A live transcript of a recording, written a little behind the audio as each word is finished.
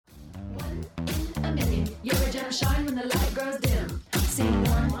gonna shine when the light grows dim. Sing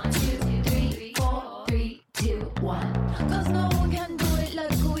 1, 2, 3, 4, 3, 2, 1. Cause no one can do it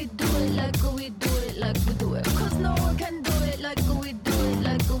like we do it, like we do it, like we do it. Cause no one can do it like we do it,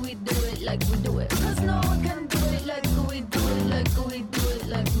 like we do it, like we do it. Cause no one can do it like we do it, like we do it,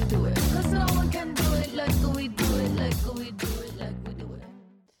 like we do it. Cause no one can do it like we do it, like we do it, like we do it.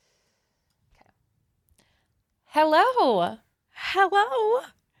 Hello. Hello.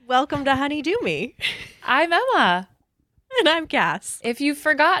 Welcome to Honey Do Me. I'm Emma. And I'm Cass. If you've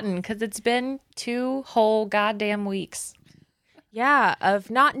forgotten, because it's been 2 whole goddamn weeks. Yeah,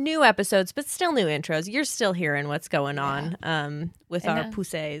 of not new episodes, but still new intros. You're still hearing what's going on with our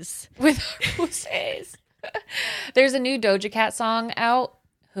pousses. With our pousses. There's a new Doja Cat song out,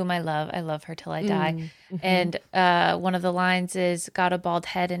 whom I love. I love her till I die. Mm-hmm. And one of the lines is, got a bald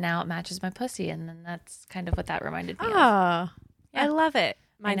head and now it matches my pussy. And then that's kind of what that reminded me of. Oh, Yeah. I love it.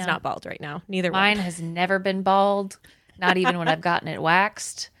 I Mine's know. not bald right now. Neither Mine one. has never been bald, not even when I've gotten it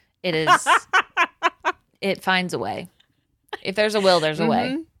waxed. It is, it finds a way. If there's a will, there's a way.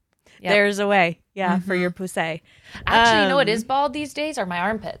 Yep. There's a way. Yeah, for your pousse. Actually, you know what is bald these days are my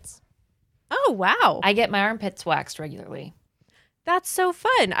armpits. Oh, wow. I get my armpits waxed regularly. That's so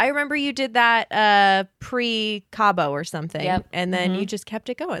fun. I remember you did that pre-Cabo or something. Yep. And then you just kept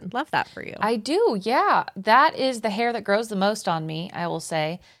it going. Love that for you. I do, yeah. That is the hair that grows the most on me, I will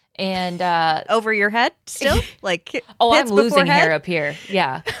say. And Over your head still? Like I'm pits before losing hair head? up here.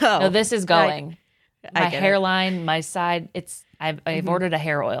 Yeah. Oh, No, this is going. I My get it. hairline, my side. I've ordered a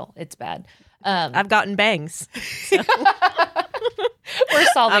hair oil. It's bad. I've gotten bangs. We're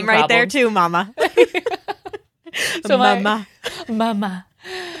solving I'm right there problems. too, mama. So mama. Mama.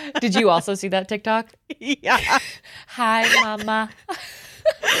 Did you also see that TikTok? Yeah. Hi, mama.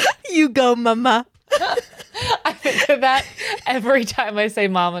 You go, mama. I think of that every time I say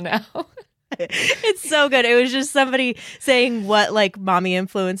mama now. It's so good. It was just somebody saying what like mommy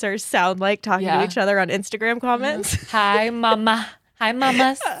influencers sound like talking Yeah. to each other on Instagram comments. Hi, mama. Hi,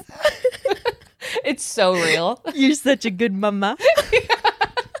 mamas. It's so real. You're such a good mama.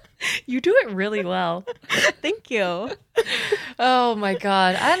 You do it really well. Thank you. Oh, my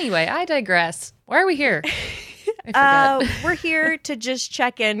God. Anyway, I digress. Why are we here? I forget. We're here to just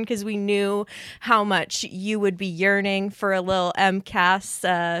check in because we knew how much you would be yearning for a little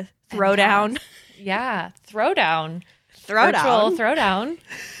MCAS throwdown. Yeah. Throwdown. Throwdown. Virtual throwdown.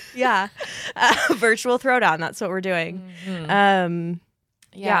 Yeah. Virtual throwdown. That's what we're doing.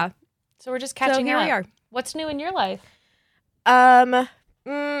 Yeah. So we're just catching here up. we are. What's new in your life?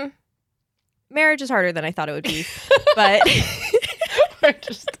 Marriage is harder than I thought it would be, but We're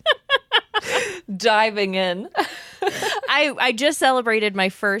just diving in. I just celebrated my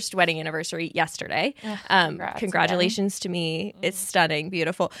first wedding anniversary yesterday. Congrats Congratulations to me. It's stunning,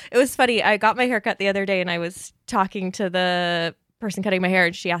 beautiful. It was funny. I got my hair cut the other day and I was talking to the person cutting my hair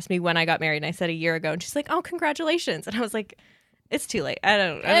and she asked me when I got married and I said a year ago and she's like, "Oh, congratulations." And I was like, it's too late.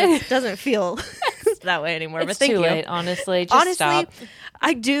 It doesn't feel that way anymore. But It's thank too you. late, honestly. Just Honestly,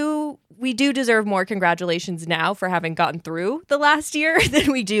 stop. we do deserve more congratulations now for having gotten through the last year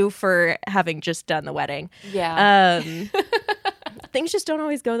than we do for having just done the wedding. Yeah. Things just don't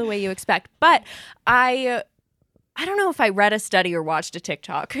always go the way you expect. But I don't know if I read a study or watched a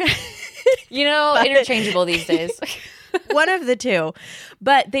TikTok. Interchangeable these days. One of the two.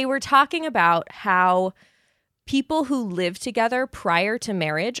 But they were talking about how people who live together prior to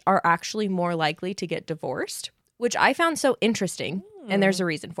marriage are actually more likely to get divorced, which I found so interesting. And there's a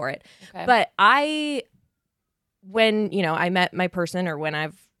reason for it. Okay. But when I met my person or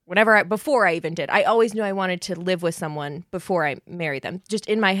before I even did, I always knew I wanted to live with someone before I married them. Just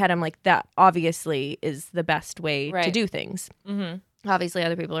in my head, I'm like, that obviously is the best way to Right. do things. Mm-hmm. Obviously,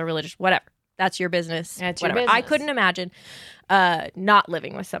 other people are religious, whatever. That's your business. That's your whatever. I business. couldn't imagine not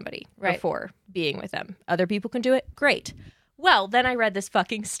living with somebody Right. before being with them. Other people can do it. Great. Well, then I read this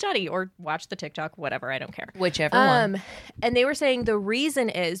fucking study or watched the TikTok, whatever. I don't care. Whichever one. And they were saying the reason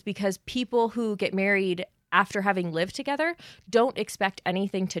is because people who get married after having lived together don't expect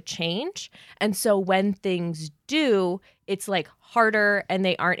anything to change. And so when things do, it's like harder and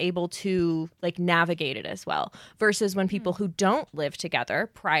they aren't able to like navigate it as well. Versus when people who don't live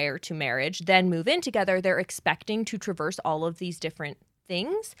together prior to marriage then move in together, they're expecting to traverse all of these different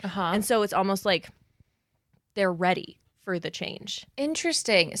things. Uh-huh. And so it's almost like they're ready for the change.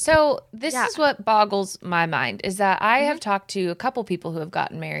 Interesting. So this Yeah. is what boggles my mind is that I have talked to a couple people who have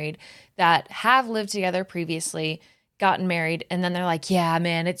gotten married that have lived together previously, gotten married, and then they're like, yeah,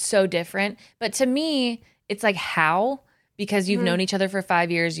 man, it's so different. But to me, it's like, how? Because you've known each other for 5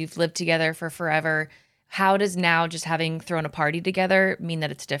 years, you've lived together for forever. How does now just having thrown a party together mean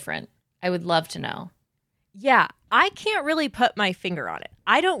that it's different? I would love to know. Yeah, I can't really put my finger on it.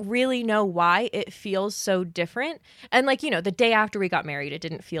 I don't really know why it feels so different. And like, the day after we got married, it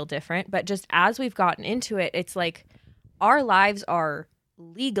didn't feel different. But just as we've gotten into it, it's like our lives are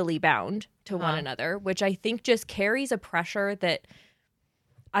legally bound to one another, which I think just carries a pressure that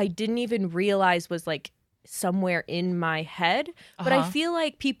I didn't even realize was like somewhere in my head. But I feel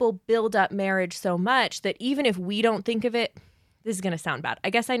like people build up marriage so much that even if we don't think of it, this is going to sound bad. I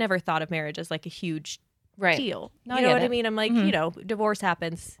guess I never thought of marriage as like a huge deal. No, you know what I mean? I'm like, divorce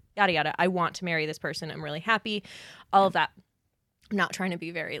happens, yada, yada. I want to marry this person. I'm really happy. All of that. I'm not trying to be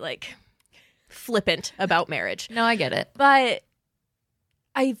very like flippant about marriage. No, I get it. But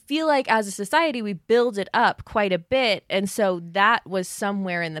I feel like as a society, we build it up quite a bit. And so that was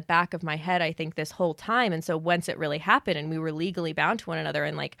somewhere in the back of my head, I think, this whole time. And so once it really happened and we were legally bound to one another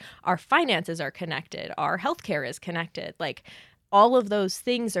and like our finances are connected, our healthcare is connected, like all of those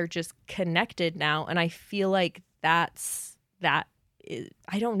things are just connected now. And I feel like I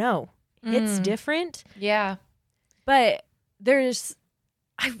don't know. It's different. Yeah. But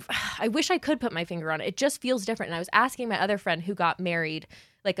I wish I could put my finger on it. It just feels different. And I was asking my other friend who got married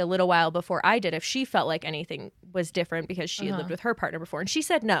like a little while before I did if she felt like anything was different because she had lived with her partner before. And she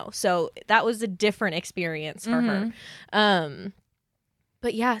said no. So that was a different experience for her.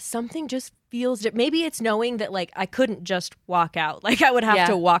 But yeah, something just feels maybe it's knowing that like I couldn't just walk out. Like I would have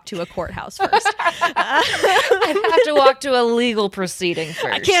to walk to a courthouse first. I'd have to walk to a legal proceeding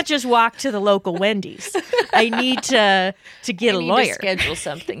first. I can't just walk to the local Wendy's. I need to get a lawyer. To schedule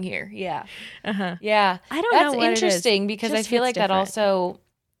something here. Yeah. Yeah. I don't know That's what interesting because I feel like that also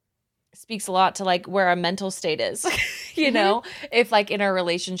speaks a lot to like where our mental state is. You know, if like in our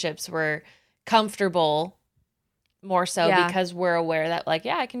relationships we're comfortable more so because we're aware that like,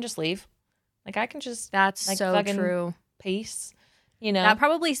 I can just leave. Like I can just That's like, so true. Peace. You know. That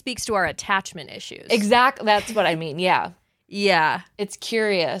probably speaks to our attachment issues. Exactly. That's what I mean. Yeah. Yeah. It's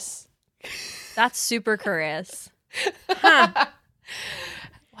curious. That's super curious. Huh.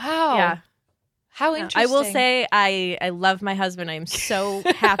 Wow. Yeah. How interesting. I will say I love my husband. I'm so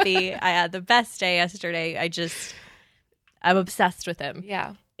happy. I had the best day yesterday. I'm obsessed with him.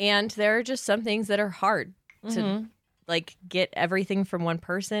 Yeah. And there are just some things that are hard to like get everything from one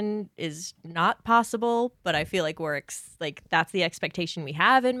person is not possible, but I feel like we're that's the expectation we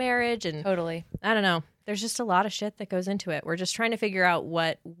have in marriage. And totally. I don't know. There's just a lot of shit that goes into it. We're just trying to figure out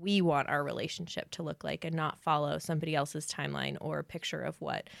what we want our relationship to look like and not follow somebody else's timeline or a picture of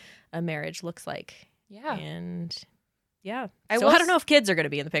what a marriage looks like. Yeah. And yeah. I don't know if kids are going to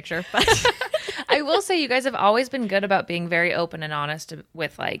be in the picture, but I will say you guys have always been good about being very open and honest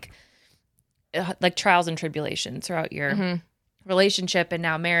with like trials and tribulations throughout your relationship and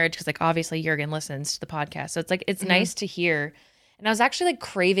now marriage. Cause like obviously Jurgen listens to the podcast. So it's like, it's nice to hear. And I was actually like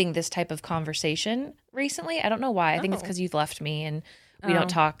craving this type of conversation recently. I don't know why. I think it's because you've left me and we don't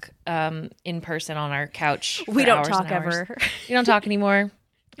talk in person on our couch. We don't talk ever. You don't talk anymore.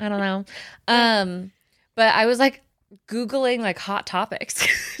 I don't know. But I was like Googling like hot topics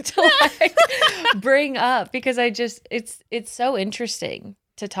to like bring up because it's so interesting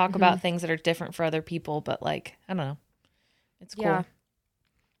to talk about things that are different for other people. But like, I don't know. It's cool. Yeah.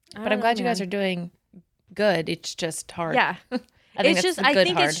 But I'm glad you guys are doing good. It's just hard. Yeah. I think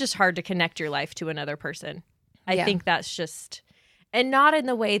it's just hard to connect your life to another person. I think that's just, and not in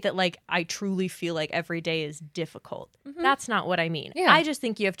the way that like I truly feel like every day is difficult. That's not what I mean. Yeah. I just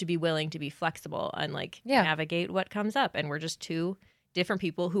think you have to be willing to be flexible and like navigate what comes up. And we're just two different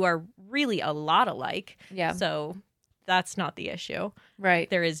people who are really a lot alike. Yeah. So that's not the issue. Right.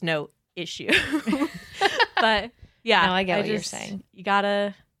 There is no issue. But yeah. No, I get what you're saying. You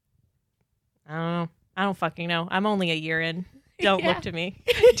gotta, I don't know. I don't fucking know. I'm only a year in. Don't look to me.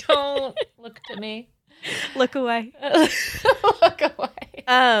 Don't look to me. Look away. Look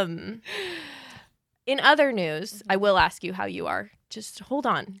away. In other news, I will ask you how you are. Just hold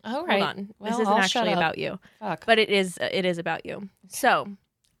on. All right. Hold on. Well, this isn't actually about you. Fuck. But it is about you. So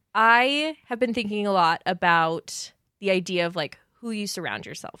I have been thinking a lot about the idea of like who you surround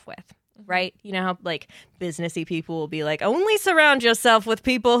yourself with. Right? You know how like businessy people will be like, only surround yourself with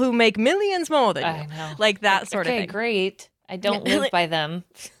people who make millions more than you. I know. Like that sort of thing. Okay, great. I don't live by them.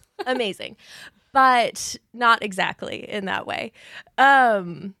 Amazing. But not exactly in that way.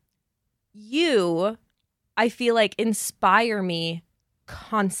 You, I feel like, inspire me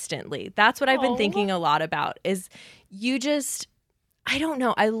constantly. That's what I've been thinking a lot about is you just, I don't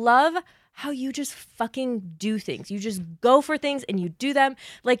know. I love how you just fucking do things. You just go for things and you do them.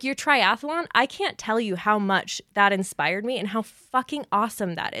 Like your triathlon, I can't tell you how much that inspired me and how fucking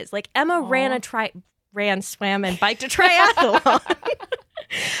awesome that is. Like Emma swam, and biked a triathlon.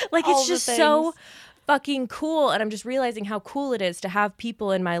 Like it's just so fucking cool. And I'm just realizing how cool it is to have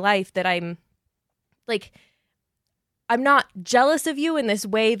people in my life that I'm like, I'm not jealous of you in this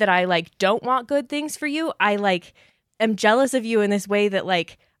way that I like don't want good things for you. I like am jealous of you in this way that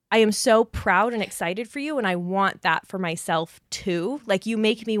like I am so proud and excited for you, and I want that for myself too. Like, you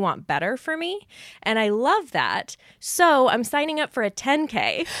make me want better for me, and I love that. So I'm signing up for a 10K.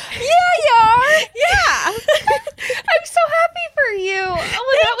 Yeah, you are. Yeah. I'm so happy for you.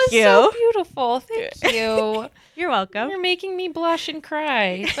 Oh, that was you. so beautiful. Thank you. You're welcome. You're making me blush and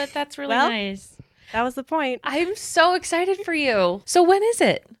cry, but that's really Well, nice. That was the point. I'm so excited for you. So when is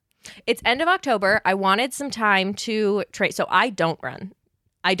it? It's end of October. I wanted some time to train. So I don't run.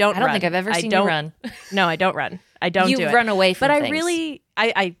 I don't I don't think I've ever seen you run. No, I don't run. I don't You do it. run away from But things. I really,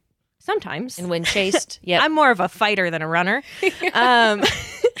 I sometimes. And when chased, yeah. I'm more of a fighter than a runner.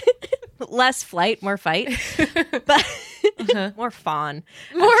 Less flight, more fight. But more fawn.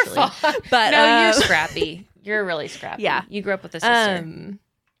 More actually. fun. But No, you're scrappy. You're really scrappy. Yeah. You grew up with a sister.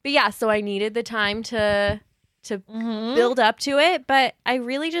 But yeah, so I needed the time to Mhm. build up to it, but I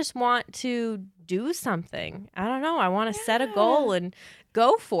really just want to do something. I don't know. I want to set a goal and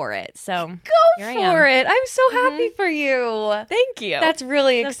go for it. So Go here I am. for it. I'm so happy for you. Thank you. That's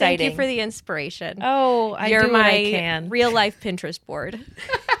really So exciting. Thank you for the inspiration. Oh, You're do what my I can. real life Pinterest board.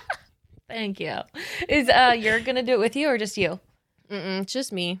 Thank you. Is you're gonna do it with you or just you? It's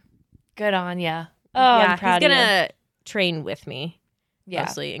just me. Good on ya. Oh, yeah, I'm proud he's of you. gonna train with me Yeah,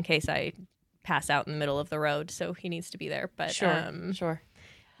 mostly in case I pass out in the middle of the road. So he needs to be there. But sure.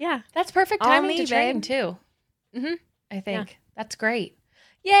 yeah, That's perfect All timing me, to train babe. too. Mhm. I think that's great.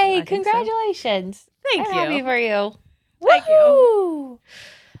 Yay! I think so. Congratulations. Thank I'm you. happy for you. Thank you. Woo!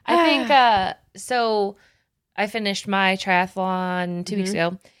 I think so. I finished my triathlon 2 weeks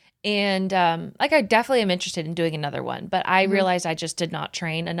ago, and like I definitely am interested in doing another one. But I realized I just did not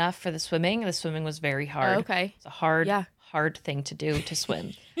train enough for the swimming. The swimming was very hard. Okay. It's a hard, Yeah. hard thing to do to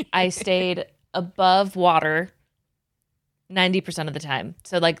swim. I stayed above water 90% of the time.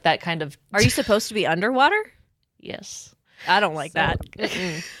 So like that kind of Are you supposed to be underwater? yes. I don't like So-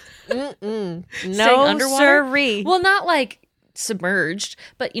 that. No, Staying underwater? sirree. Well, not like submerged,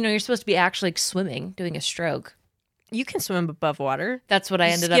 but you know, you're supposed to be actually swimming, doing a stroke. You can swim above water. That's what I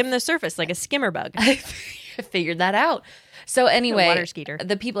You ended skim up. the surface like a skimmer bug. I figured that out. So anyway, water skeeter.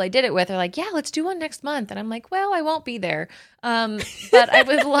 the people I did it with are like, yeah, let's do one next month. And I'm like, well, I won't be there. But I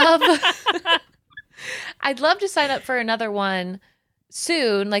would love, I'd love to sign up for another one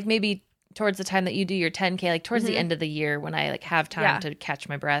soon, like maybe towards the time that you do your 10K, like towards the end of the year when I like have time Yeah. to catch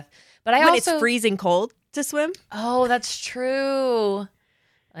my breath. But I When also, it's freezing cold to swim. oh, that's true.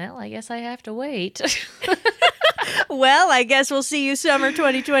 Well, I guess I have to wait. Well, I guess we'll see you summer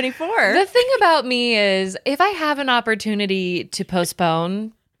 2024. The thing about me is if I have an opportunity to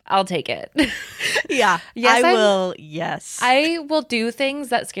postpone, I'll take it. Yeah. Yes, I will. Yes. I will do things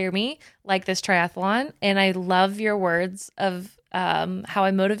that scare me, like this triathlon, and I love your words of how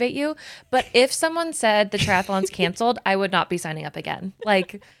I motivate you. But if someone said the triathlon's canceled, I would not be signing up again.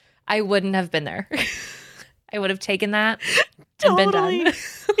 Like, I wouldn't have been there. I would have taken that and been done.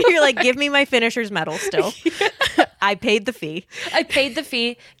 You're like, give me my finisher's medal still. I paid the fee. I paid the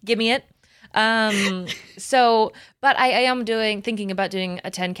fee. Give me it. So, but I am thinking about doing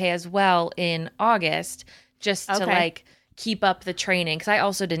a 10K as well in August, just to Okay. like keep up the training. Cause I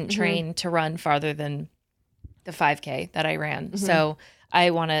also didn't train to run farther than the 5K that I ran. So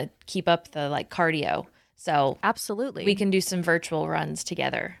I want to keep up the like cardio. So Absolutely. we can do some virtual runs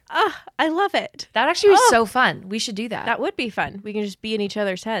together. Ah, I love it. That actually was so fun. We should do that. That would be fun. We can just be in each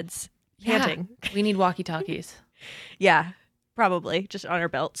other's heads, Yeah. panting. We need walkie-talkies. Yeah, probably just on our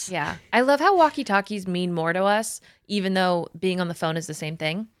belts. Yeah. I love how walkie-talkies mean more to us, even though being on the phone is the same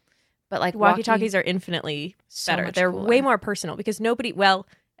thing. But like Walkie-talkies are infinitely So better. much They're cooler. way more personal because nobody. Well,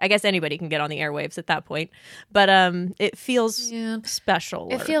 I guess anybody can get on the airwaves at that point, but it feels Yeah. special.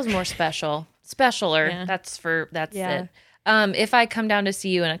 It feels more special. Specialer. Yeah. That's Yeah. it. If I come down to see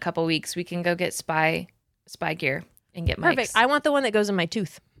you in a couple weeks, we can go get spy gear and get mics. perfect. I want the one that goes in my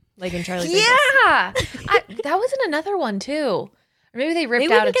tooth, like in Charlie's Angels. Yeah. That was in another one too. Or maybe they ripped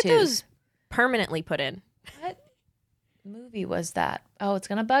They out a wouldn't get tooth. those permanently put in. What movie was that? Oh, it's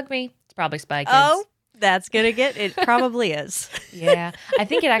gonna bug me. It's probably Spy Kids. Oh, that's gonna get it. Probably is. Yeah. I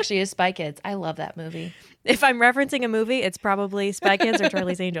think it actually is Spy Kids. I love that movie. If I'm referencing a movie, it's probably Spy Kids or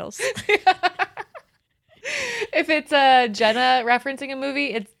Charlie's Angels. If it's Jenna referencing a movie,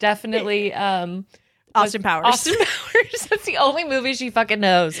 it's definitely Austin Powers. Austin Powers. That's the only movie she fucking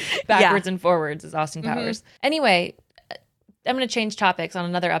knows. Backwards and forwards is Austin Powers. Anyway, I'm going to change topics on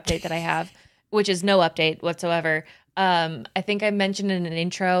another update that I have, which is no update whatsoever. I think I mentioned in an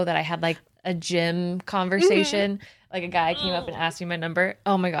intro that I had like a gym conversation. Like a guy came up and asked me my number.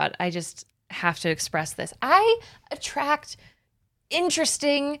 Oh my God, I just have to express this. I attract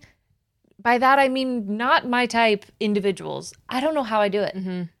interesting, by that I mean not my type individuals. I don't know how I do it.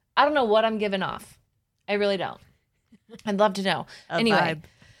 Mm-hmm. I don't know what I'm giving off. I really don't. I'd love to know. Anyway, Vibe.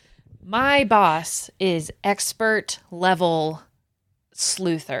 my boss is expert level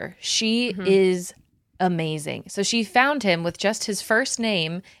sleuther. She is amazing. So she found him with just his first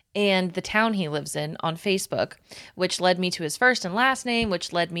name and the town he lives in on Facebook, which led me to his first and last name,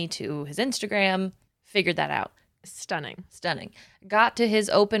 which led me to his Instagram. Figured that out. Stunning. Got to his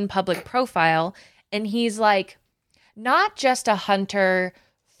open public profile, and he's like, not just a hunter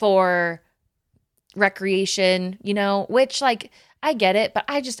for recreation, you know, which like I get it, but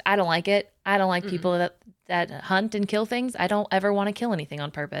I don't like it. I don't like people that hunt and kill things. I don't ever want to kill anything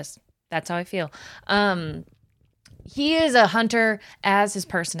on purpose. That's how I feel. He is a hunter as his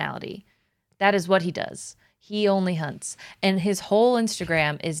personality. That is what he does. He only hunts. And his whole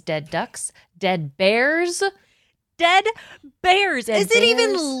Instagram is dead ducks, dead bears. Dead bears. Dead Is it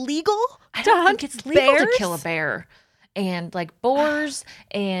even bears? legal I to don't hunt think it's legal bears? to kill a bear. And like boars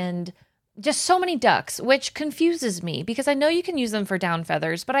and just so many ducks, which confuses me because I know you can use them for down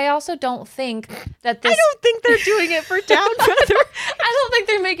feathers, but I also don't think that this. I don't think they're doing it for down feather. I don't think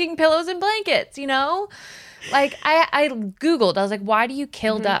they're making pillows and blankets, you know? Like I Googled, I was like, why do you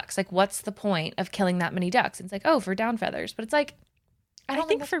kill ducks? Like, what's the point of killing that many ducks? It's like, oh, for down feathers. But it's like, I I don't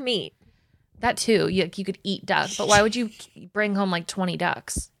think think for meat. that too. You could eat duck, but why would you bring home like 20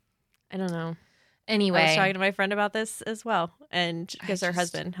 ducks? I don't know. Anyway. I was talking to my friend about this as well, and I because her just-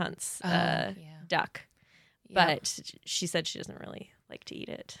 husband hunts yeah. duck, Yeah. but she said she doesn't really like to eat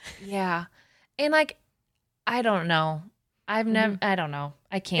it. Yeah. And like, I don't know. I've never, I don't know.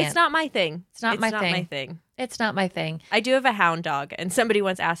 I can't. It's not my thing. It's not my thing. my thing. It's not my thing. I do have a hound dog, and somebody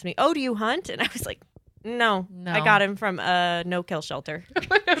once asked me, "Oh, do you hunt?" And I was like, "No, No. I got him from a no-kill shelter,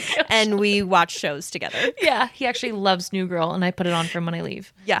 and we watch shows together." Yeah. He actually loves New Girl, and I put it on for him when I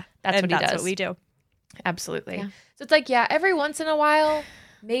leave. Yeah, That's and what he that's does. what we do. Absolutely. Yeah. So it's like, yeah, every once in a while,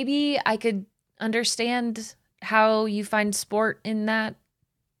 maybe I could understand how you find sport in that,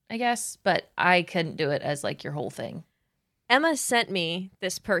 I guess, but I couldn't do it as like your whole thing. Emma sent me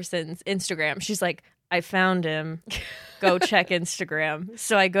this person's Instagram. She's like, "I found him. Go check Instagram."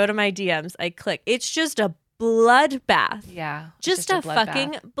 So I go to my DMs. I click. It's just a bloodbath. Yeah. it's Just a bloodbath.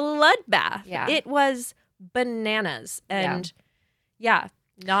 fucking bloodbath. Yeah. It was bananas. And yeah,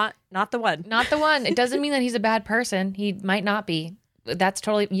 not the one. Not the one. It doesn't mean that he's a bad person. He might not be. That's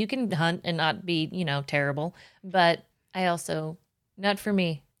totally, you can hunt and not be, you know, terrible. But I also, not for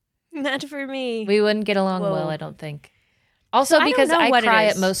me. Not for me. We wouldn't get along Whoa. well, I don't think. Also, I don't because know I what it cry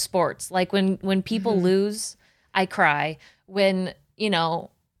is. at most sports. Like when people lose, I cry. When, you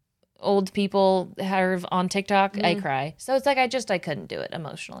know, old people are on TikTok, I cry. So it's like I couldn't do it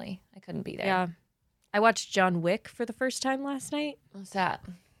emotionally. I couldn't be there. Yeah. I watched John Wick for the first time last night. What's that?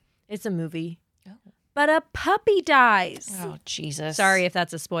 It's a movie. Oh. But a puppy dies. Oh, Jesus. Sorry if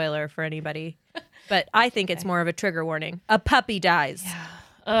that's a spoiler for anybody. But I think it's more of a trigger warning. A puppy dies. Yeah.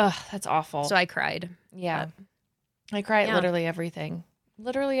 Ugh, that's awful. So I cried. yeah. I cry at Yeah. literally everything.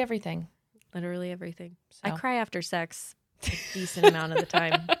 Literally everything. Literally everything. So. I cry after sex a decent amount of the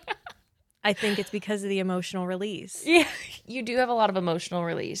time. I think it's because of the emotional release. Yeah. You do have a lot of emotional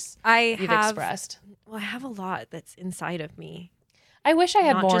release I you've have expressed. Well, I have a lot that's inside of me. I wish I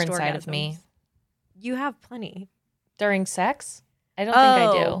had Not more just inside of me. orgasms. You have plenty. During sex? I don't think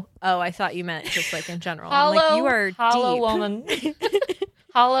I do. Oh, I thought you meant just like in general. I'm like, you are hollow deep. woman.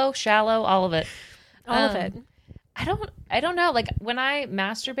 Hollow, shallow, all of it. All of it. I don't know. Like when I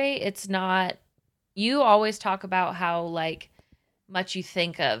masturbate, it's not, you always talk about how like much you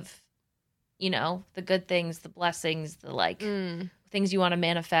think of, you know, the good things, the blessings, the like things you want to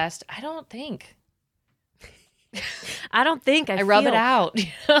manifest. I don't think. I don't think I rub it feel. out.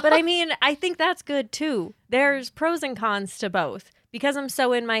 But I mean, I think that's good too. There's pros and cons to both. Because I'm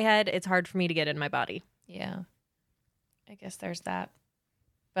so in my head, it's hard for me to get in my body. Yeah. I guess there's that.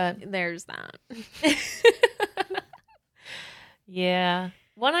 But There's that. yeah.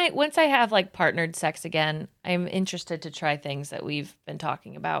 Once I have like partnered sex again, I'm interested to try things that we've been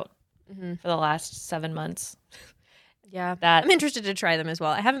talking about for the last 7 months. Yeah. That I'm interested to try them as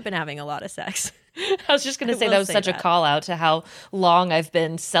well. I haven't been having a lot of sex. I was just going to I say will that was say such a that. call out to how long I've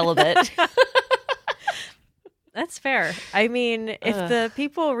been celibate. That's fair. I mean, if Ugh. the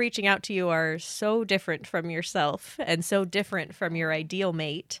people reaching out to you are so different from yourself and so different from your ideal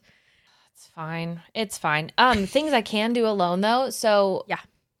mate, It's fine. It's fine. Things I can do alone though. So Yeah.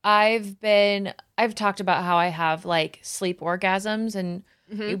 I've talked about how I have like sleep orgasms and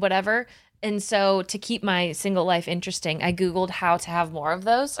whatever. And so to keep my single life interesting, I Googled how to have more of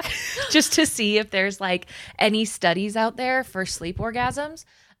those just to see if there's like any studies out there for sleep orgasms.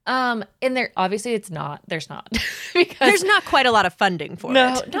 And there obviously there's not because There's not quite a lot of funding for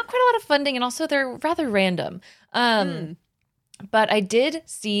no, it. not quite a lot of funding, and also they're rather random. But I did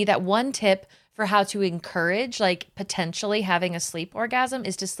see that one tip for how to encourage like potentially having a sleep orgasm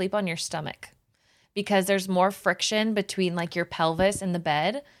is to sleep on your stomach, because there's more friction between like your pelvis and the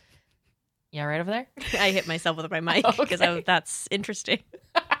bed. Yeah, right over there. I hit myself with my mic because that's interesting.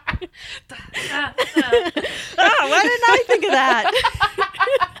 Why didn't I think of that?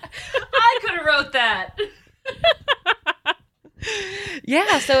 I could have wrote that.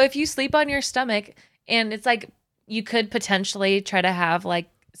 Yeah, so if you sleep on your stomach, and it's like you could potentially try to have like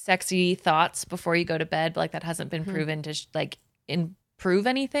sexy thoughts before you go to bed, but like that hasn't been proven to like improve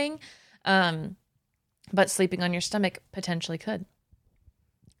anything. But sleeping on your stomach potentially could.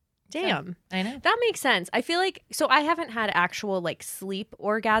 Damn. So, I know. That makes sense. I feel like, so I haven't had actual like sleep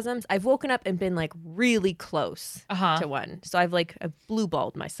orgasms. I've woken up and been like really close to one. So I've blue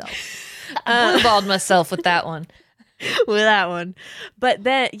balled myself. Blue balled myself with that one. With that one. But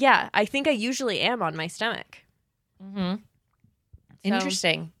then, yeah, I think I usually am on my stomach. Mm-hmm. So,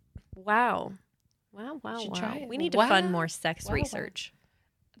 Interesting. Wow. Wow. Should try it. We need to Wow. fund more sex Wow. research.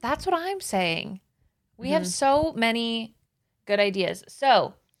 That's what I'm saying. We have so many good ideas.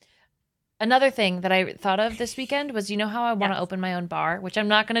 So another thing that I thought of this weekend was, you know how I want to open my own bar, which I'm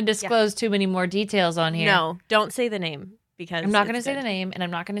not going to disclose too many more details on here. No, don't say the name because I'm not going to say the name, and I'm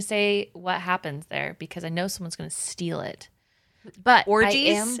not going to say what happens there because I know someone's going to steal it. But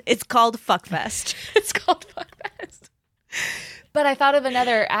Orgies? It's called Fuckfest. It's called Fuckfest. But I thought of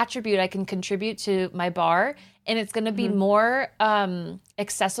another attribute I can contribute to my bar, and it's going to be more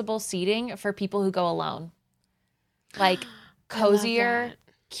accessible seating for people who go alone. Like cozier,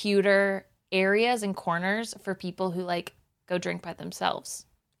 cuter areas and corners for people who like go drink by themselves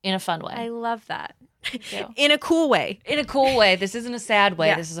in a fun way. I love that. Thank you. In a cool way. In a cool way. This isn't a sad way.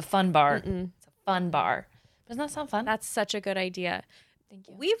 Yeah. This is a fun bar. It's a fun bar. Doesn't that sound fun? That's such a good idea. Thank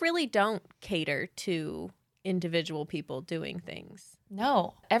you. We really don't cater to individual people doing things.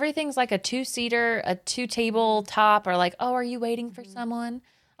 No. Everything's like a 2-seater, a 2-table top, or like, oh, are you waiting for someone?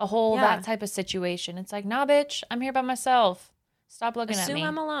 A whole that type of situation. It's like, nah, bitch, I'm here by myself. Stop looking at me. Assume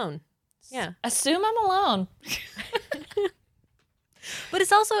I'm alone. Yeah. Assume I'm alone. But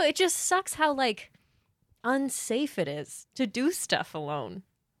it's also, it just sucks how like unsafe it is to do stuff alone,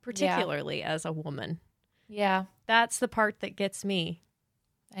 particularly as a woman. Yeah, That's the part that gets me.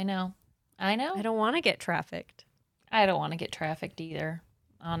 I know. I don't want to get trafficked. I don't want to get trafficked either,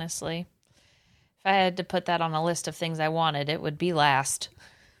 honestly. If I had to put that on a list of things I wanted, it would be last.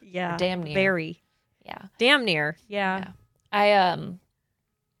 Yeah. Damn near. Very. Yeah. Damn near. Yeah. I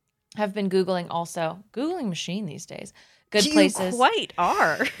have been Googling machine these days. Good You places. quite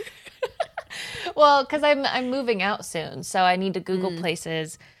are. Well, because I'm moving out soon, so I need to Google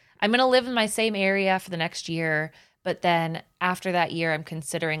places. I'm gonna live in my same area for the next year, but then after that year, I'm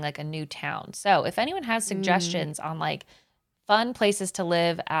considering like a new town. So if anyone has suggestions on like fun places to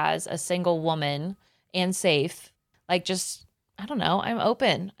live as a single woman and safe, like just I don't know, I'm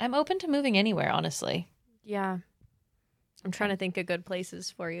open. I'm open to moving anywhere, honestly. Yeah. I'm trying to think of good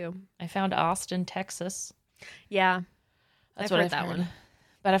places for you. I found Austin, Texas. Yeah. That's I've what heard I've that heard. one.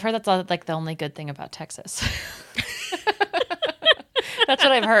 But I've heard that's like the only good thing about Texas. That's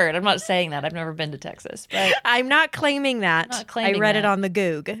what I've heard. I'm not saying that. I've never been to Texas, but I'm not claiming that. Not claiming I read it that. on the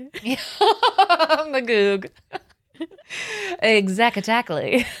Goog. the Goog.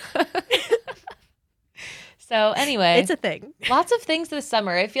 Exactly. So anyway, It's a thing. lots of things this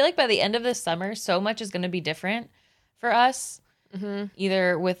summer. I feel like by the end of this summer, so much is going to be different for us.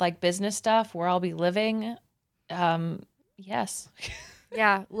 Either with like business stuff where I'll be living. Yes.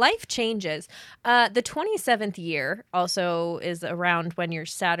 Yeah, life changes. The 27th year also is around when your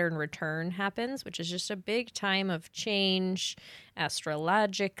Saturn return happens, which is just a big time of change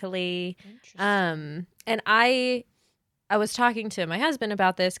astrologically. And I was talking to my husband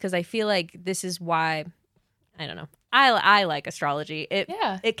about this because I feel like this is why, I don't know, I like astrology.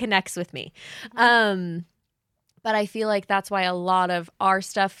 It connects with me. But I feel like that's why a lot of our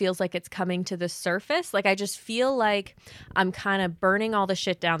stuff feels like it's coming to the surface. Like I just feel like I'm kind of burning all the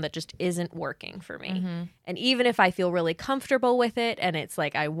shit down that just isn't working for me. And even if I feel really comfortable with it and it's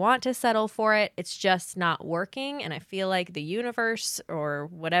like I want to settle for it, it's just not working. And I feel like the universe or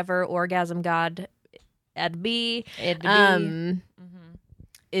whatever orgasm god it'd be,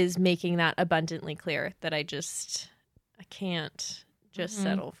 is making that abundantly clear that I can't just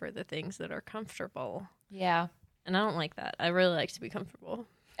settle for the things that are comfortable. Yeah. And I don't like that. I really like to be comfortable.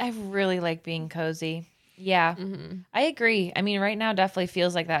 I really like being cozy. Yeah, I agree. I mean, right now definitely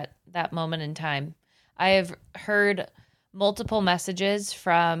feels like that moment in time. I have heard multiple messages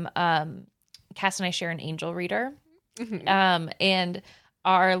from Cass and I share an angel reader. And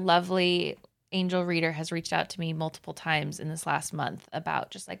our lovely angel reader has reached out to me multiple times in this last month about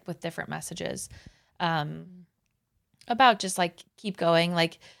just like with different messages about just like keep going,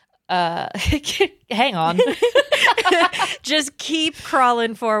 like hang on. Just keep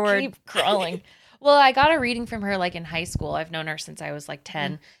crawling forward. Keep crawling. Well, I got a reading from her like in high school. I've known her since I was like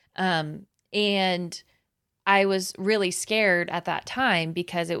 10. And I was really scared at that time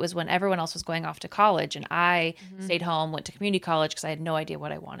because it was when everyone else was going off to college and I stayed home, went to community college because I had no idea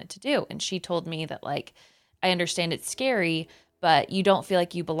what I wanted to do. And she told me that like, I understand it's scary, but you don't feel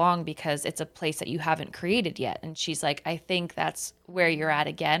like you belong because it's a place that you haven't created yet. And she's like, I think that's where you're at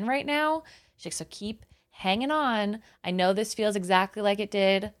again right now. She's like, so keep hanging on. I know this feels exactly like it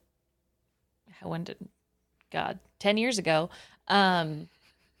did. When did God? 10 years ago.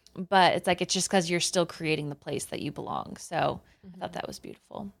 But it's like, it's just because you're still creating the place that you belong. So I thought that was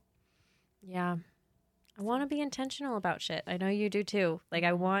beautiful. Yeah. I want to be intentional about shit. I know you do too. Like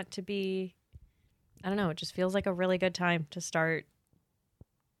I want to be, I don't know, it just feels like a really good time to start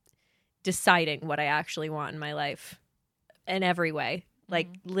deciding what I actually want in my life in every way. Like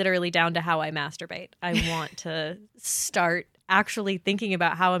literally down to how I masturbate. I want to start actually thinking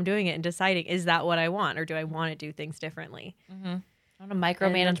about how I'm doing it and deciding, is that what I want? Or do I want to do things differently? I want to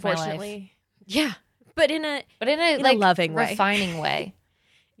micromanage my life. Yeah. But in a like loving way. Refining way.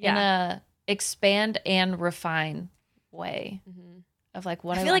 Yeah. In a expand and refine way of like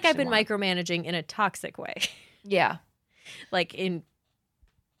what I feel like I've been want. micromanaging in a toxic way. Yeah. Like in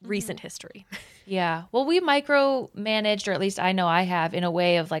recent history. Yeah. Well, we micromanaged, or at least I know I have, in a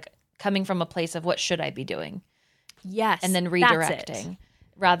way of like coming from a place of what should I be doing? Yes. And then redirecting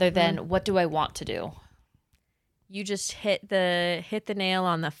rather than what do I want to do? You just hit the nail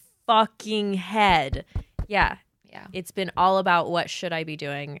on the fucking head. Yeah. Yeah. It's been all about what should I be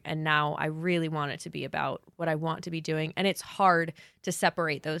doing, and now I really want it to be about what I want to be doing. And it's hard to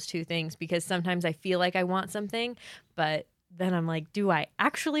separate those two things because sometimes I feel like I want something, but then I'm like, do I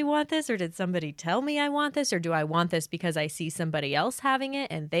actually want this, or did somebody tell me I want this, or do I want this because I see somebody else having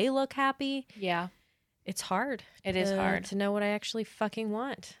it and they look happy? Yeah. It's hard. It is hard to know what I actually fucking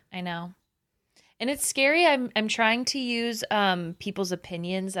want. I know. And it's scary. I'm trying to use people's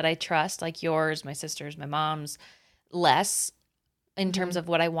opinions that I trust, like yours, my sister's, my mom's, less in terms of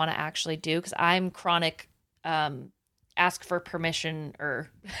what I want to actually do, because I'm chronic ask for permission, or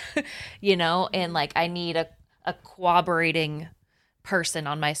and like I need a cooperating person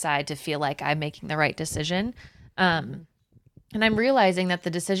on my side to feel like I'm making the right decision. And I'm realizing that the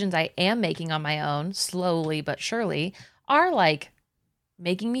decisions I am making on my own, slowly but surely, are like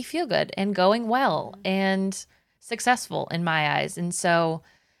making me feel good and going well and successful in my eyes. And so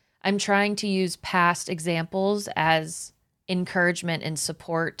I'm trying to use past examples as encouragement and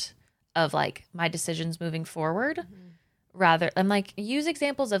support of like my decisions moving forward. I'm like, use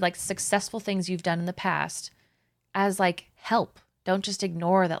examples of like successful things you've done in the past as like help. Don't just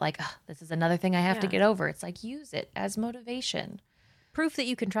ignore that like, this is another thing I have to get over. It's like, use it as motivation. Proof that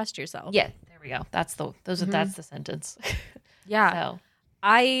you can trust yourself. Yeah, there we go. That's the sentence. Yeah. So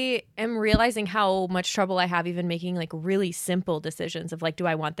I am realizing how much trouble I have even making like really simple decisions of like, do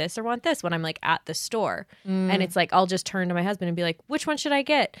I want this or want this when I'm like at the store? And it's like, I'll just turn to my husband and be like, which one should I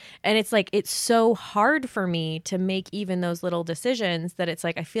get? And it's like, it's so hard for me to make even those little decisions that it's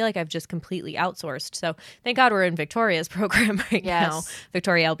like, I feel like I've just completely outsourced. So thank God we're in Victoria's program right now.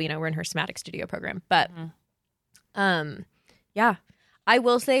 Victoria Albino, we're in her somatic studio program. But yeah. I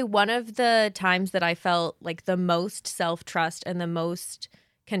will say one of the times that I felt like the most self-trust and the most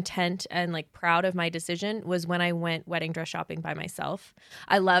content and like proud of my decision was when I went wedding dress shopping by myself.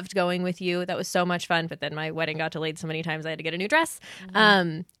 I loved going with you. That was so much fun. But then my wedding got delayed so many times I had to get a new dress.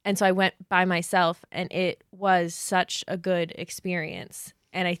 And so I went by myself, and it was such a good experience.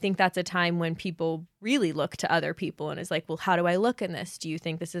 And I think that's a time when people really look to other people and is like, well, how do I look in this? Do you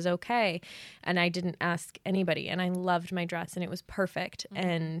think this is okay? And I didn't ask anybody, and I loved my dress, and it was perfect.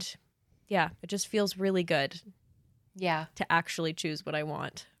 And yeah, it just feels really good. Yeah. To actually choose what I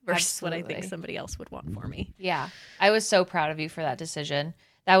want versus what I think somebody else would want for me. Yeah. I was so proud of you for that decision.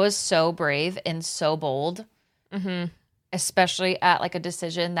 That was so brave and so bold, especially at like a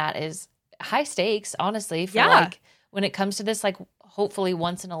decision that is high stakes, honestly, for like when it comes to this, like hopefully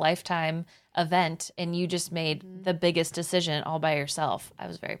once in a lifetime event, and you just made the biggest decision all by yourself. I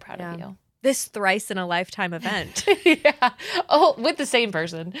was very proud of you. This thrice in a lifetime event. Yeah. Oh, with the same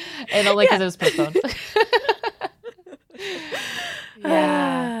person. And only because it was postponed.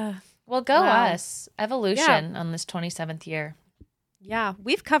 Yeah. Well, go Wow. us. Evolution on this 27th year. Yeah,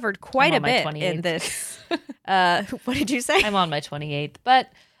 we've covered quite I'm a on my bit 28th. in this. What did you say? I'm on my 28th,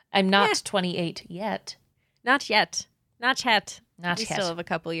 but I'm not 28 yet. Not yet. Not yet. Not We yet. still have a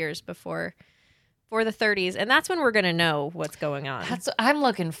couple years before for the 30s, and that's when we're going to know what's going on. I'm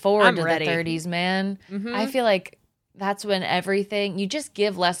looking forward I'm to ready. the 30s, man. Mhm. I feel like that's when everything, you just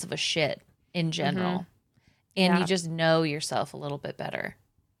give less of a shit in general. And Yeah. you just know yourself a little bit better.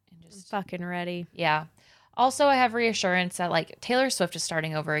 And I'm just, fucking ready. yeah. Also, I have reassurance that like Taylor Swift is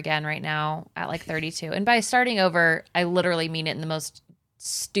starting over again right now at like 32. And by starting over, I literally mean it in the most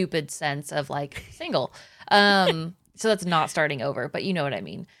stupid sense of like single. So that's not starting over, but you know what I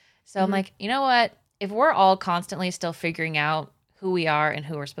mean. So I'm like, you know what? If we're all constantly still figuring out who we are and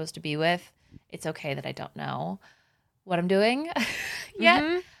who we're supposed to be with, it's okay that I don't know what I'm doing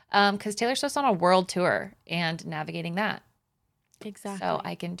yet. Because Taylor Swift's on a world tour and navigating that. Exactly. So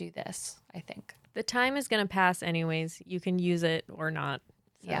I can do this, I think. The time is going to pass anyways. You can use it or not.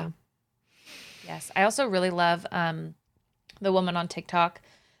 So. Yeah. Yes. I also really love the woman on TikTok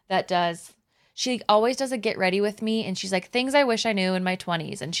that she always does a get ready with me. And she's like, things I wish I knew in my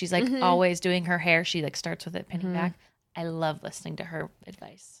 20s. And she's like always doing her hair. She like starts with it pinning back. I love listening to her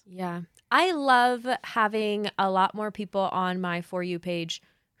advice. Yeah. I love having a lot more people on my For You page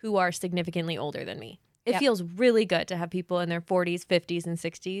who are significantly older than me. It Yep. feels really good to have people in their 40s, 50s, and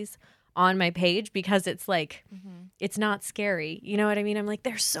 60s on my page because it's like, it's not scary. You know what I mean? I'm like,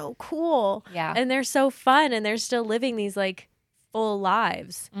 they're so cool. Yeah. And they're so fun and they're still living these like full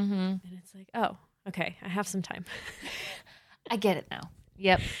lives. Mm-hmm. And it's like, oh, okay, I have some time. I get it now.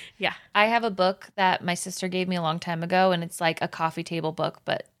 Yep. Yeah. I have a book that my sister gave me a long time ago, and it's like a coffee table book,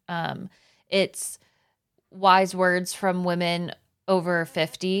 but it's wise words from women over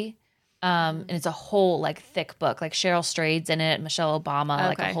 50. And it's a whole like thick book, like Cheryl Strayed's in it, Michelle Obama,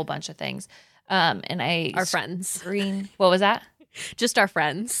 like a Okay. whole bunch of things. And I Our friends. what was that? Just our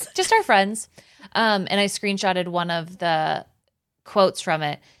friends. Just our friends. And I screenshotted one of the quotes from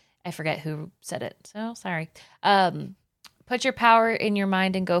it. I forget who said it, so sorry. Put your power in your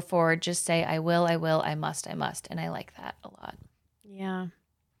mind and go forward. Just say, I will, I must. And I like that a lot. Yeah.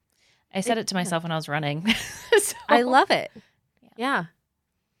 I said it to myself when I was running. So, I love it. Yeah.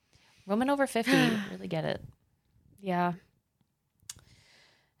 women over 50 really get it. Yeah.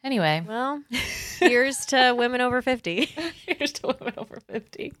 Anyway, Well, here's to women over 50. here's to women over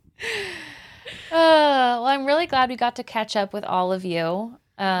 50. Well, I'm really glad we got to catch up with all of you.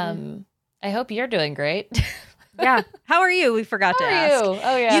 I hope you're doing great. Yeah. How are you? We forgot to How are ask. you?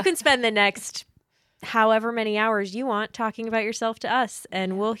 Oh, yeah. You can spend the next however many hours you want talking about yourself to us,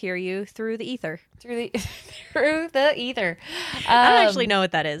 and we'll hear you through the ether. through the ether. I don't actually know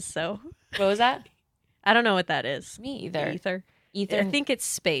what that is, so What was that? I don't know what that is. Me The either. ether. Ether. I think it's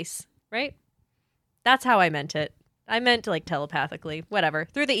space, right? That's how I meant it. I meant like telepathically. Whatever.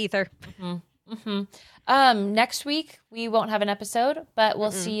 Through the ether. Next week we won't have an episode, but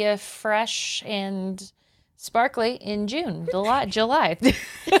we'll see you fresh and sparkly in June, July.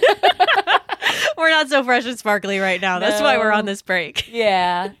 We're not so fresh and sparkly right now. That's why we're on this break.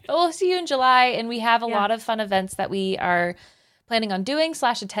 Yeah. We'll see you in July, and we have a lot of fun events that we are planning on doing /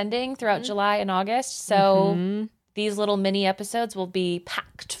 attending throughout July and August. So these little mini episodes will be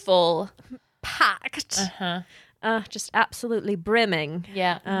packed full. Packed. Just absolutely brimming.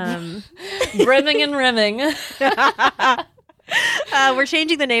 Yeah. Brimming and rimming. We're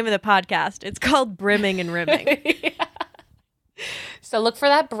changing the name of the podcast. It's called Brimming and Rimming. So look for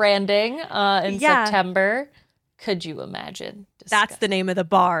that branding in Yeah. September. Could you imagine? That's the name of the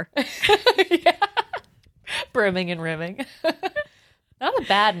bar. Brimming and rimming. Not a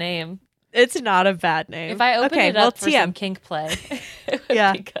bad name. It's not a bad name. If I opened it up for TM. some kink play, it would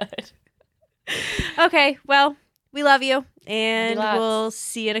Yeah. be good. Okay, well, we love you, and Love you lots. we'll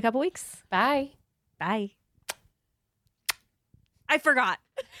see you in a couple weeks. Bye. Bye. I forgot.